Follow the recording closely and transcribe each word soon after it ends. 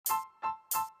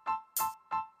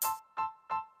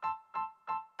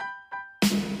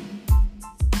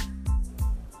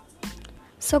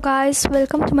So, guys,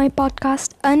 welcome to my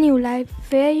podcast, A New Life,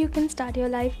 where you can start your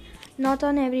life not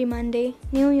on every Monday,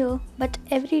 New Year, but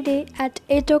every day at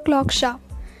 8 o'clock sharp.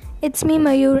 It's me,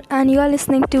 Mayur, and you are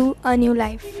listening to A New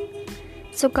Life.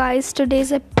 So, guys,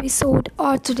 today's episode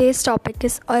or today's topic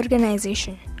is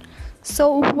organization.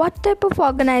 So, what type of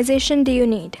organization do you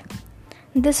need?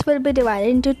 This will be divided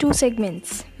into two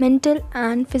segments, mental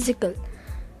and physical.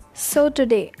 So,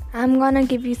 today I'm gonna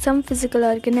give you some physical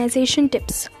organization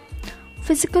tips.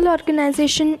 Physical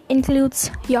organization includes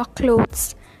your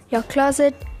clothes, your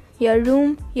closet, your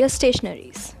room, your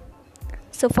stationaries.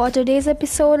 So for today's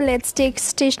episode, let's take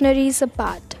stationaries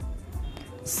apart.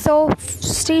 So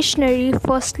stationery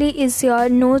firstly is your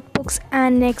notebooks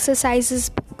and exercises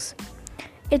books.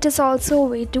 It is also a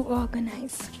way to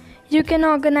organize. You can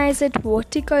organize it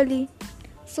vertically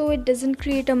so it doesn't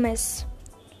create a mess.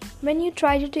 When you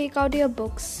try to take out your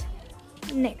books,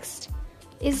 next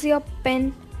is your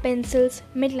pen, pencils,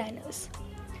 midliners.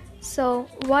 So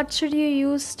what should you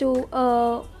use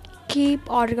to keep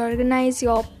or organize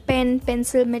your pen,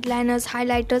 pencil, midliners,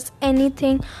 highlighters,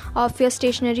 anything of your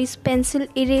stationaries, pencil,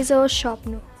 eraser,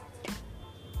 sharpener?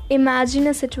 Imagine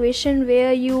a situation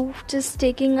where you are just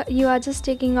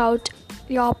taking out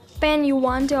your pen. You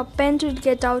want your pen to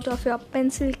get out of your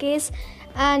pencil case,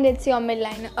 and it's your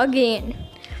midliner again.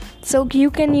 So you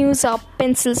can use a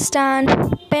pencil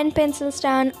stand, pencil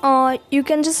stand, or you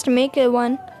can just make a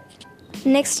one.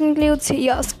 Next includes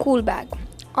your school bag.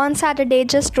 On Saturday,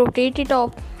 just rotate it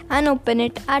off and open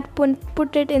it and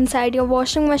put it inside your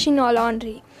washing machine or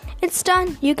laundry. It's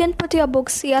done. You can put your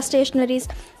books, your stationaries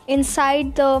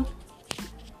inside the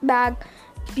bag.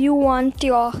 You want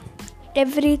your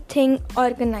everything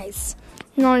organized.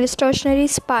 Now the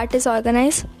stationaries part is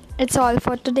organized. It's all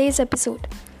for today's episode.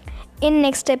 In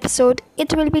next episode,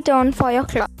 it will be turn for your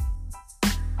class.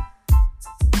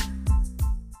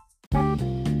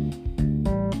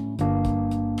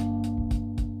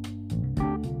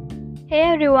 Hey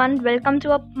everyone, welcome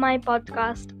to my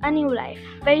podcast, A New Life,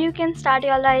 where you can start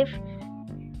your life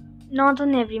not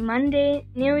on every Monday,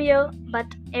 New Year, but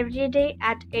every day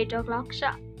at 8 o'clock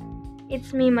sharp.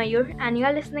 It's me, Mayur, and you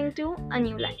are listening to A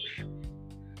New Life.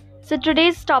 So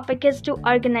today's topic is to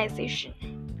organization.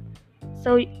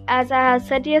 So as I have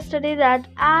said yesterday that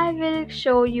I will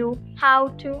show you how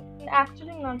to,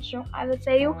 I will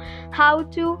say you how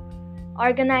to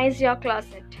organize your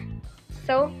closet.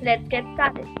 So let's get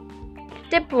started.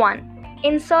 Tip 1.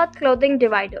 Insert clothing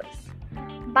dividers.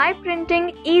 By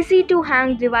printing easy to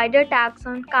hang divider tags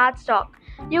on cardstock,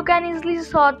 you can easily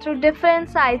sort through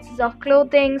different sizes of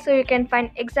clothing so you can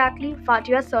find exactly what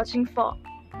you are searching for.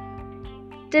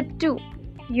 Tip 2.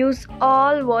 Use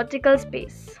all vertical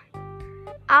space.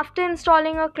 After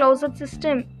installing a closet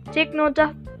system, take note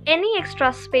of any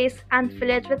extra space and fill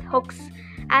it with hooks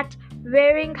at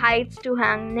varying heights to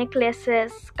hang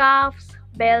necklaces, scarves,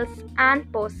 belts,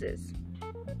 and purses.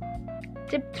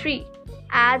 Tip 3.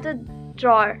 Add a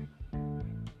drawer.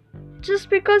 Just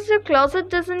because your closet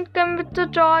doesn't come with a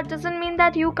drawer doesn't mean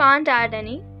that you can't add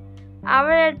any.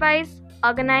 Our advice: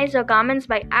 organize your garments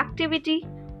by activity,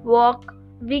 work,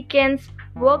 weekends,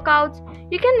 workouts,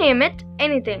 you can name it,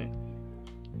 anything.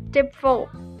 Tip 4.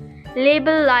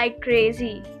 Label like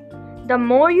crazy. The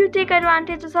more you take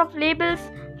advantages of labels,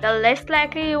 the less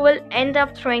likely you will end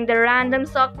up throwing the random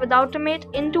sock without a mate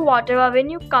into whatever bin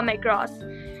you come across,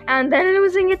 and then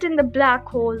losing it in the black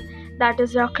hole that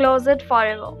is your closet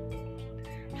forever.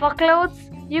 For clothes,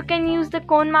 you can use the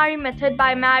KonMari method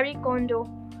by Marie Kondo.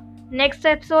 Next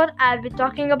episode, I'll be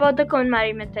talking about the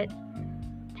KonMari method.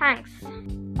 Thanks.